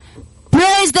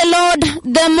is the Lord,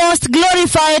 the most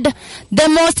glorified, the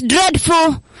most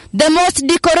dreadful, the most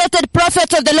decorated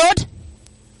prophet of the Lord?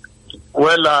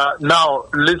 Well, now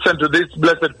listen to these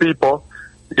blessed people,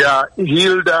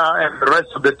 Hilda and the rest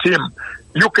of the team.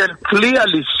 You can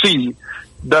clearly see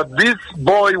that this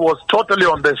boy was totally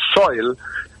on the soil.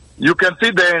 You can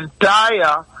see the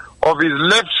entire of his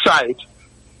left side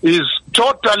is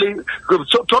totally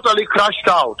crushed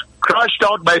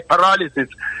out by paralysis.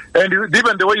 And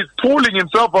even the way he's pulling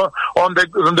himself on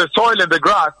the soil and the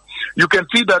grass, you can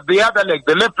see that the other leg,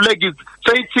 the left leg, is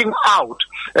facing out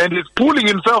and he's pulling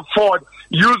himself forward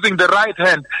using the right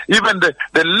hand. Even the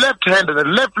left hand and the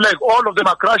left leg, all of them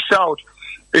are crushed out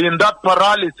in that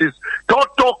paralysis.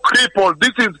 Total crippled.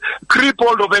 This is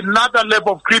crippled of another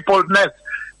level of crippledness.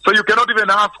 So you cannot even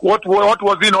ask what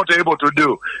was he not able to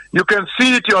do. You can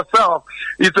see it yourself.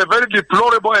 It's a very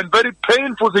deplorable and very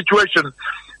painful situation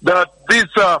that this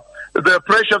the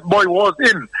precious boy was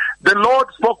in. The Lord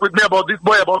spoke with me about this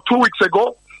boy about 2 weeks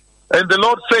ago, and the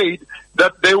Lord said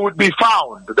that they would be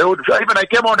found. Even I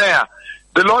came on air.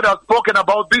 The Lord has spoken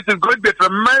about this. Is going to be a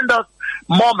tremendous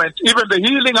moment. Even the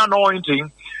healing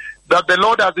anointing that the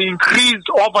Lord has increased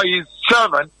over his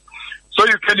servant. So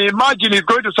you can imagine he's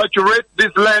going to saturate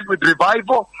this land with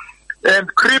revival,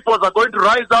 and cripples are going to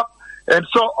rise up. And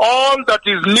so all that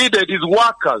is needed is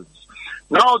workers.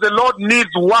 Now the Lord needs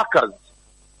workers.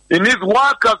 He needs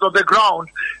workers on the ground,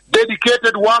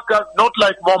 dedicated workers, not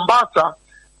like Mombasa.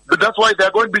 But that's why there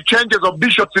are going to be changes of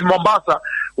bishops in Mombasa,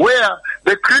 where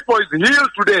the cripple is healed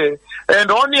today and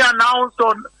only announced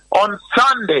on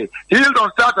Sunday, healed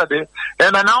on Saturday,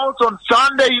 and announced on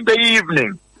Sunday in the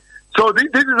evening. So this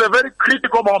is a very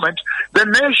critical moment. The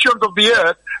nations of the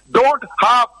earth don't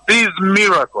have these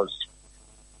miracles.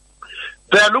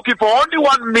 They are looking for only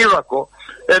one miracle,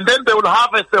 and then they will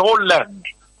harvest the whole land.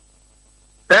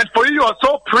 And for you are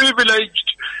so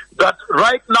privileged that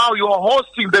right now you are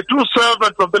hosting the two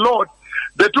servants of the Lord,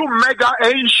 the two mega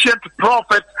ancient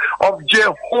prophets of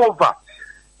Jehovah,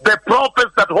 the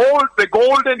prophets that hold the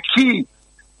golden key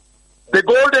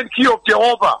of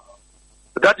Jehovah,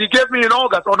 that he gave me in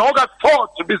August, on August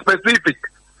 4th to be specific,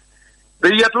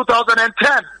 the year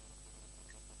 2010.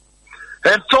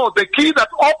 And so the key that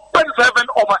opens heaven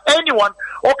over anyone,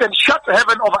 or can shut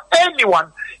heaven over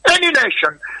anyone, any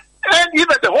nation, and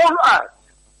even the whole earth.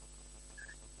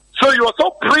 So you are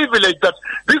so privileged that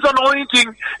this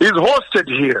anointing is hosted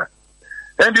here.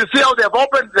 And you see how they have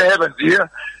opened the heavens here,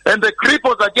 and the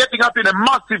cripples are getting up in a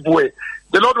massive way.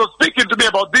 The Lord was speaking to me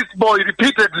about this boy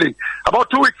repeatedly about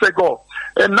 2 weeks ago.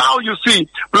 And now you see,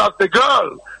 plus the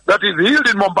girl that is healed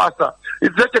in Mombasa.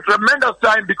 It's such a tremendous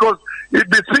time because it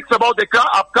speaks about the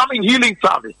upcoming healing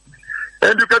service.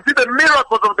 And you can see the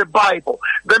miracles of the Bible,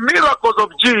 the miracles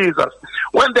of Jesus,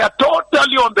 when they are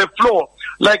totally on the floor,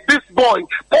 like this boy,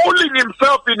 pulling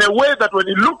himself in a way that when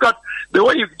you look at the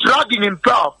way he's dragging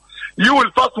himself, you will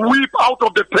first weep out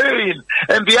of the pain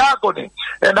and the agony,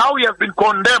 and how he has been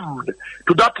condemned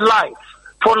to that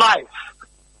life,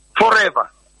 forever.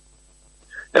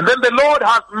 And then the Lord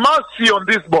has mercy on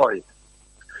this boy.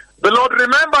 The Lord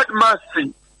remembered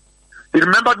mercy. He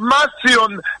remembered mercy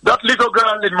on that little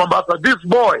girl in Mombasa, this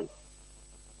boy.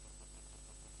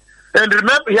 And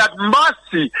remember, he had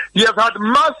mercy. He has had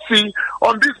mercy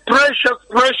on these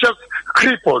precious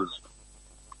cripples.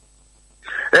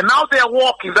 And now they are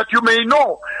walking, that you may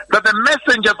know that the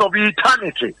messengers of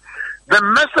eternity, the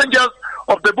messengers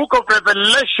of the book of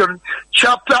Revelation,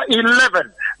 chapter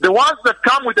 11, the ones that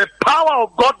come with the power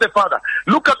of God the Father.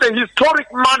 Look at the historic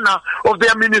manner of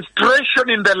their ministration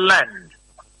in the land.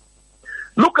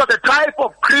 Look at the type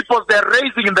of cripples they're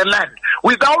raising in the land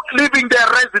without leaving their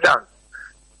residence.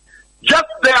 Just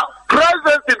their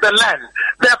presence in the land,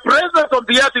 their presence on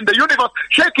the earth, in the universe,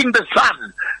 shaking the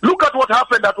sun. Look at what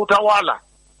happened at Utawala.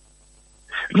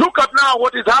 Look at now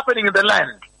what is happening in the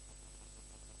land.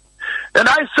 And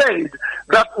I said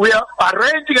that we are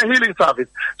arranging a healing service.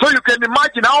 So you can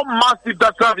imagine how massive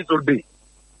that service will be.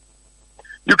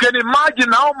 You can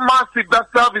imagine how massive that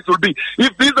service will be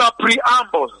if these are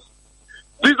preambles.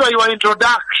 These are your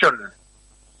introduction.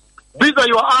 These are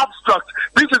your abstracts.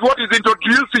 This is what is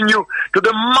introducing you to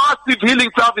the massive healing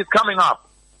service coming up.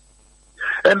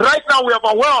 And right now we are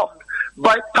overwhelmed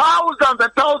by thousands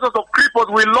and thousands of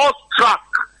cripples. We lost track.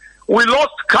 We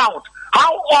lost count.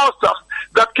 How awesome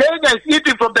that Kenya is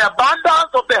eating from the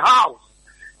abundance of the house.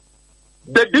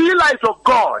 The delights of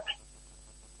God.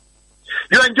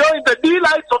 You're enjoying the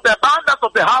delights of the abundance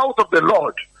of the house of the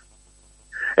Lord.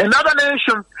 And other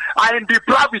nations are in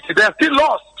depravity. They're still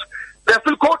lost. They're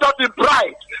still caught up in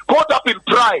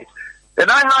pride.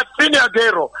 And I heard Phineas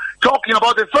Gero talking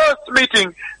about the first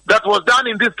meeting that was done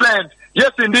in this land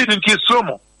Yes, indeed, in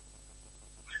Kisumu.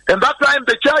 And that time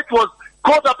the church was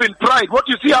caught up in pride. What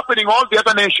you see happening in all the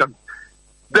other nations.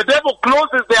 The devil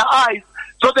closes their eyes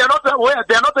so they are not aware,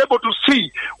 they are not able to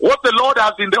see what the Lord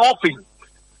has in the offing.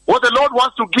 What the Lord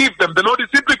wants to give them. The Lord is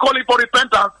simply calling for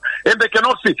repentance and they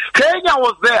cannot see. Kenya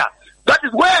was there. That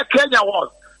is where Kenya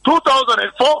was.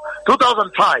 2004,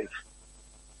 2005.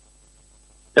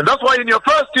 And that's why in your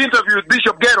first interview with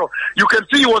Bishop Gero, you can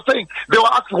see he was saying, they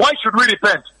were asking, why should we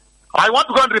repent? I want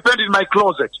to go and repent in my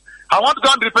closet. I want to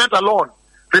go and repent alone.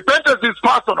 Repentance is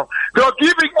personal. They were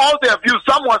giving all their views.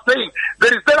 Some were saying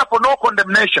there is therefore no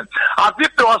condemnation. As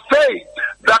if they were saying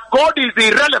that God is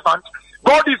irrelevant.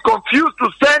 God is confused to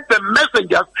send the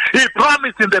messengers he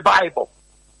promised in the Bible.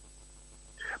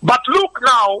 But look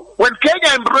now, when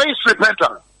Kenya embraced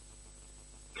repentance,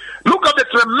 look at the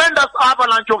tremendous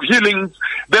avalanche of healings,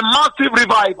 the massive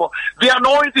revival, the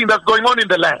anointing that's going on in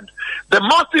the land, the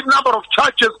massive number of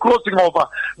churches crossing over,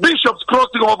 bishops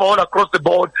crossing over all across the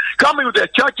board, coming with their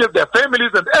churches, their families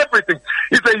and everything.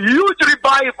 It's a huge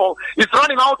revival. It's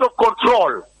running out of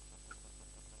control.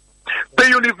 The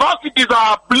universities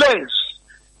are ablaze.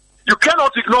 You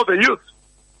cannot ignore the youth.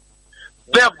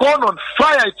 They have gone on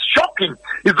fire. It's shocking.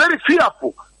 It's very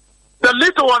fearful. The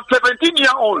little ones,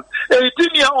 17-year-old,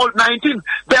 18-year-old, 19,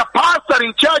 they are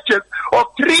pastoring churches of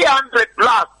 300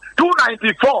 plus,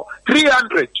 294,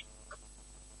 300.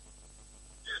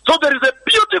 So there is a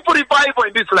beautiful revival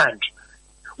in this land.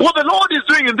 What the Lord is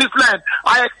doing in this land,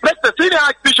 I expect the senior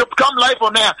archbishop to come live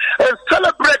on air and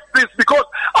celebrate this because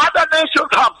other nations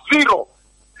have zero.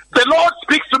 The Lord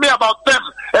speaks to me about them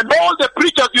and all the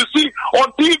preachers you see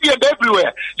on TV and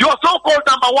everywhere. You are so-called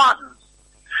number one.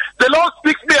 The Lord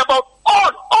speaks to me about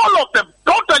all of them,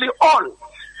 totally all.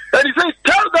 And he says,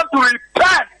 tell them to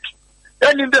repent.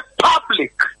 And in the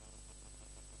public.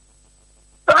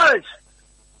 Guys,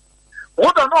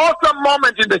 what an awesome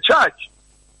moment in the church.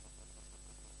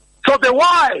 So the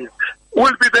wise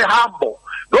will be the humble.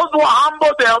 Those who are humble,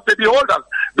 they are the beholders.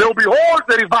 They will behold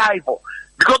the revival.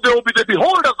 Because they will be the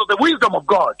beholders of the wisdom of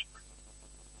God.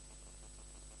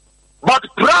 But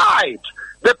pride,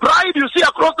 the pride you see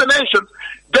across the nations,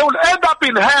 they will end up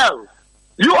in hell.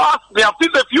 You ask me, I've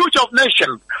seen the future of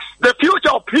nations, the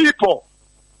future of people.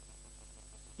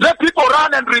 Let people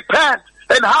run and repent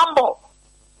and humble.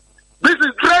 This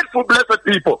is dreadful, blessed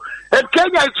people. And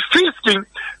Kenya is feasting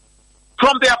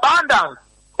from the abundance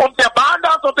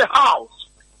of the house.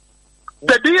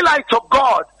 The delights of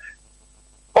God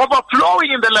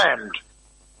overflowing in the land.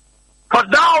 But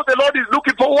now the Lord is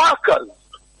looking for workers.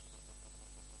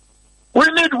 We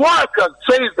need workers,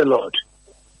 says the Lord.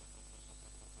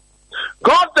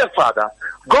 God the Father,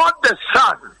 God the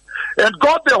Son, and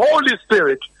God the Holy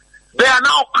Spirit, they are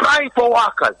now crying for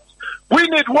workers. We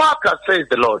need workers, says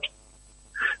the Lord.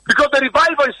 Because the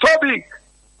revival is so big.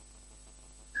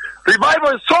 Revival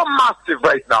is so massive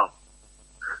right now.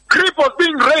 Cripples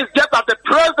being raised just at the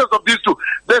presence of these two.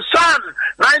 The sun,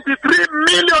 93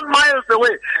 million miles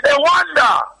away. A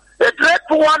wonder, a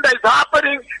dreadful wonder is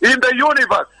happening in the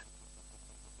universe.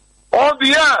 On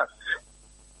the earth.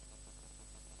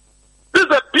 This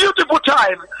is a beautiful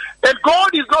time, and God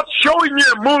is not showing you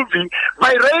a movie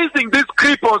by raising these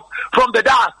cripples from the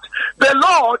dust. The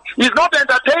Lord is not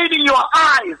entertaining your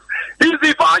eyes.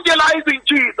 He's evangelizing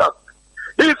Jesus.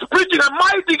 He's preaching a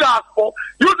mighty gospel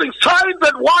using signs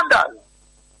and wonders.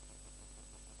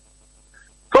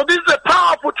 So this is a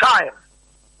powerful time.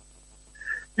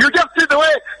 You just see the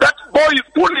way that boy is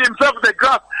pulling himself in the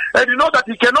grass, and you know that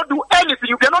he cannot do anything.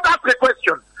 You cannot ask a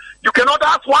question. You cannot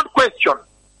ask one question.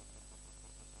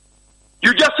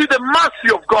 You just see the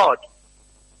mercy of God.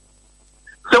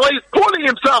 The way he's pulling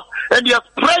himself and he has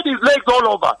spread his legs all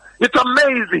over. It's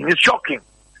amazing. It's shocking.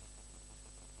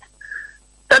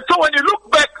 And so when you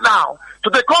look back now to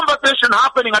the conversation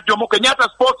happening at Jomo Kenyatta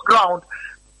Sports Ground,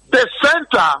 the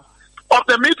center of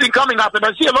the meeting coming up, and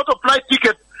I see a lot of flight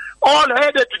tickets all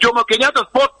headed to Jomo Kenyatta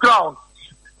Sports Ground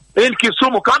in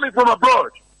Kisumu, coming from abroad.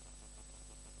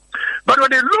 But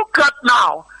when you look at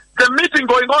now, the meeting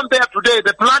going on there today,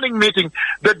 the planning meeting,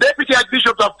 the deputy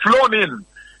archbishops have flown in.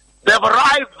 They have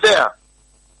arrived there.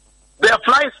 Their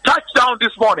flights touched down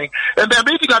this morning, and they're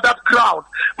meeting at that ground.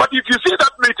 But if you see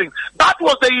that meeting, that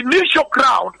was the initial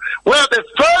ground where the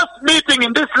first meeting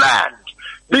in this land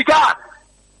began.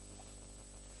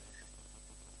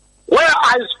 Where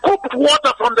I scooped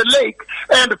water from the lake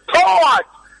and poured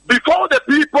before the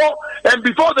people and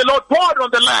before the Lord poured on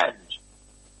the land.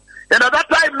 And at that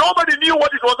time, nobody knew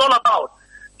what it was all about.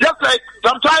 Just like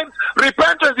sometimes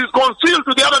repentance is concealed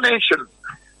to the other nations.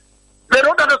 They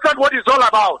don't understand what it's all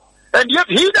about. And yet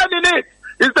hidden in it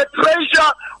is the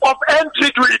treasure of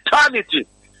entry to eternity.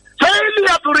 Say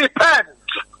failure to repent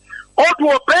or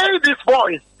to obey this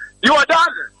voice, you are done.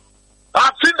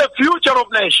 I've seen the future of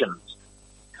nations.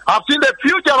 I've seen the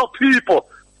future of people,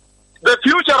 the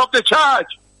future of the church.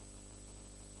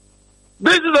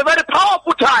 This is a very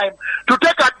powerful time to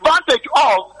take advantage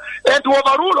of and to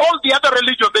overrule all the other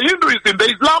religions, the Hinduism, the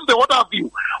Islam, the what have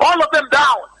you, all of them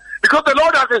down. Because the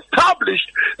Lord has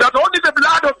established that only the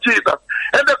blood of Jesus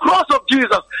and the cross of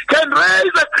Jesus can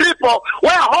raise a cripple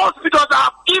where hospitals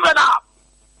have given up.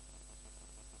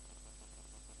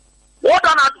 What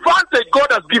an advantage God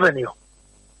has given you.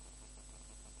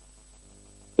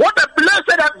 What a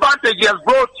blessed advantage He has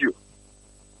brought you.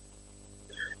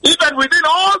 Even within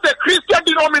all the Christian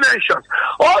denominations,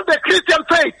 all the Christian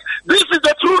faiths, this is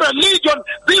the true religion,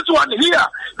 this one here,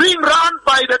 being run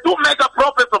by the two mega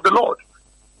prophets of the Lord.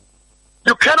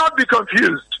 You cannot be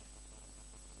confused.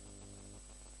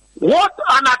 What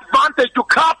an advantage to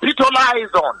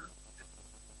capitalize on.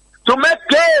 To make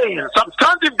gains,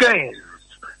 substantive gains.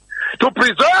 To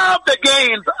preserve the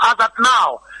gains as at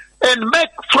now. And make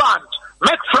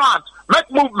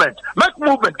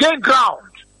movement, gain ground.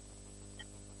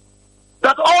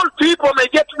 That all people may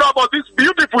get to know about this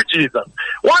beautiful Jesus,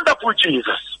 wonderful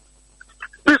Jesus,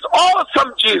 this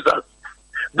awesome Jesus,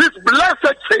 this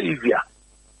blessed Savior,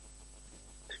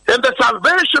 and the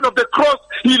salvation of the cross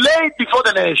He laid before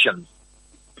the nations,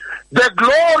 the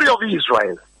glory of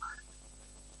Israel.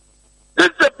 This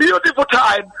is a beautiful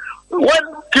time when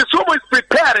Kisumu is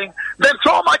preparing, then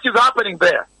so much is happening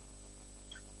there.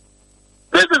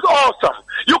 This is awesome.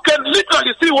 You can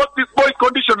literally see what this boy's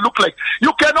condition looked like.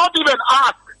 You cannot even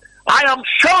ask. I am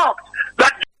shocked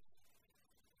that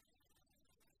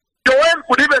Joel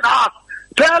could even ask,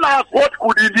 tell us what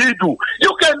could he do.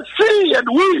 You can see and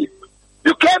weep.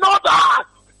 You cannot ask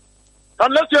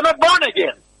unless you're not born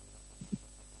again.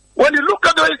 When you look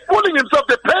at the way he's pulling himself,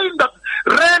 the pain that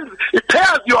rends, it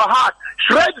tears your heart,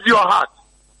 shreds your heart.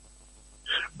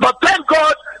 But thank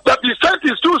God that He sent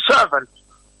His two servants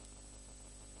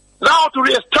now to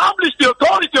reestablish the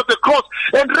authority of the cross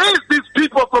and raise these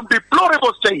people from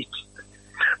deplorable states,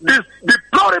 this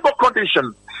deplorable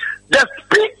condition,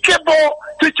 despicable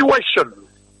situation.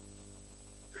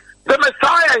 The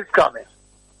Messiah is coming.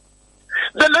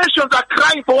 The nations are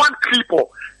crying for one cripple,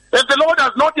 and the Lord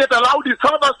has not yet allowed His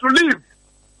servants to live.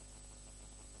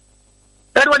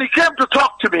 And when He came to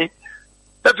talk to me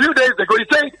a few days ago, He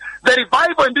said the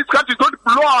revival in this country is going to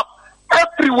blow up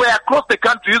everywhere across the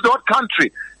country. Use the word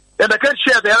country. And I can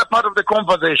share the other part of the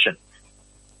conversation.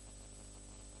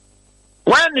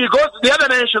 When He goes to the other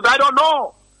nations, I don't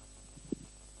know.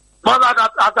 But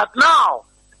as at now,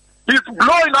 He's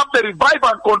blowing up the revival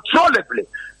uncontrollably.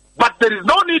 But there is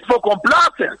no need for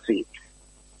complacency.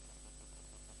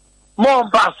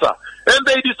 Mombasa. And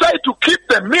they decide to keep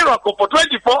the miracle for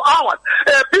 24 hours.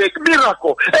 A big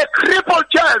miracle. A crippled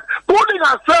child pulling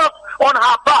herself on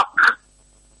her back.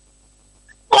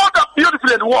 Got up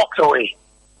beautifully and walked away.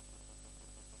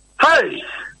 Hey,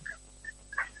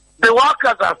 the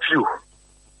workers are few.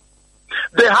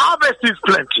 The harvest is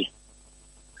plenty.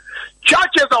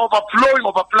 Churches are overflowing,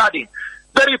 overflooding.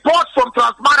 The reports from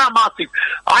Transmara are massive.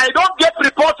 I don't get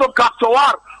reports from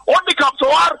Kapsawar. Only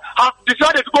Kapsawar have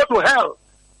decided to go to hell.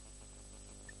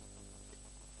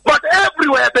 But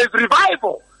everywhere there's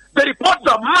revival. The reports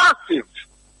are massive.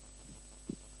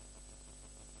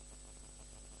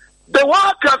 The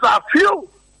workers are few.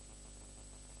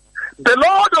 The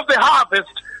Lord of the harvest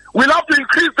will have to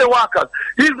increase the workers.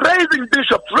 He's raising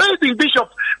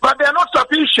bishops, but they are not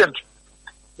sufficient.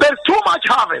 There's too much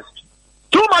harvest,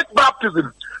 too much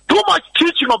baptism, too much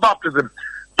teaching of baptism,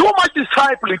 too much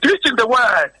discipling, teaching the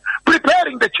word,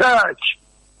 preparing the church.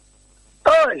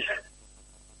 Hey,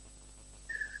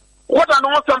 what an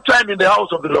awesome time in the house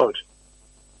of the Lord.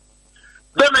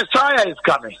 The Messiah is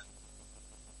coming.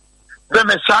 The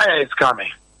Messiah is coming.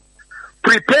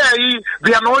 Prepare ye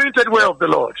the anointed way of the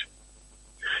Lord.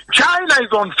 China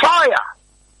is on fire.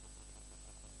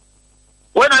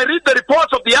 When I read the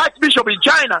reports of the Archbishop in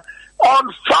China,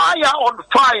 on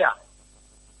fire.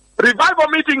 Revival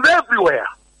meetings everywhere.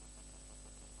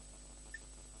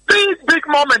 Big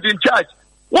moment in church.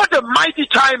 What a mighty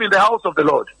time in the house of the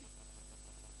Lord.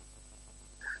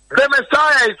 The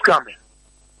Messiah is coming.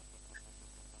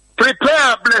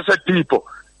 Prepare, blessed people.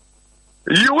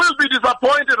 You will be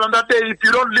disappointed on that day if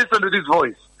you don't listen to this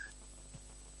voice.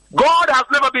 God has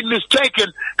never been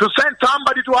mistaken to send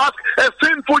somebody to ask a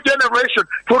sinful generation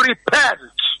to repent.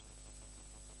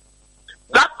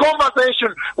 That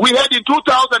conversation we had in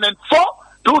 2004,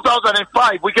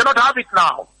 2005, we cannot have it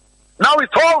now. Now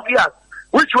it's obvious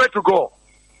which way to go.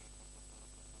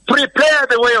 Prepare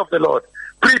the way of the Lord.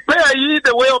 Prepare ye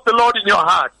the way of the Lord in your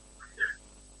heart.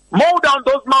 Mow down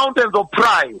those mountains of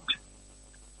pride.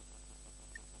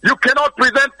 You cannot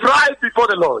present pride before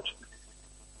the Lord.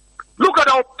 Look at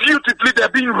how beautifully they're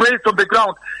being raised from the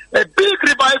ground. A big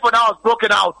revival now has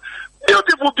broken out.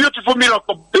 Beautiful, beautiful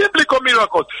miracles, biblical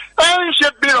miracles,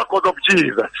 ancient miracles of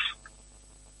Jesus.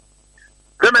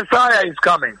 The Messiah is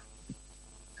coming.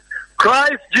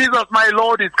 Christ Jesus, my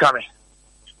Lord, is coming.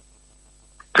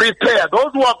 Prepare.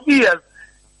 Those who have ears,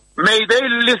 may they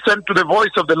listen to the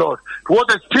voice of the Lord, to what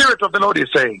the Spirit of the Lord is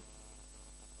saying.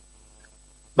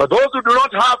 But those who do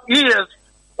not have ears,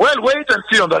 well, wait and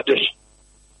see on that day.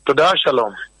 To the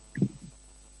Shalom.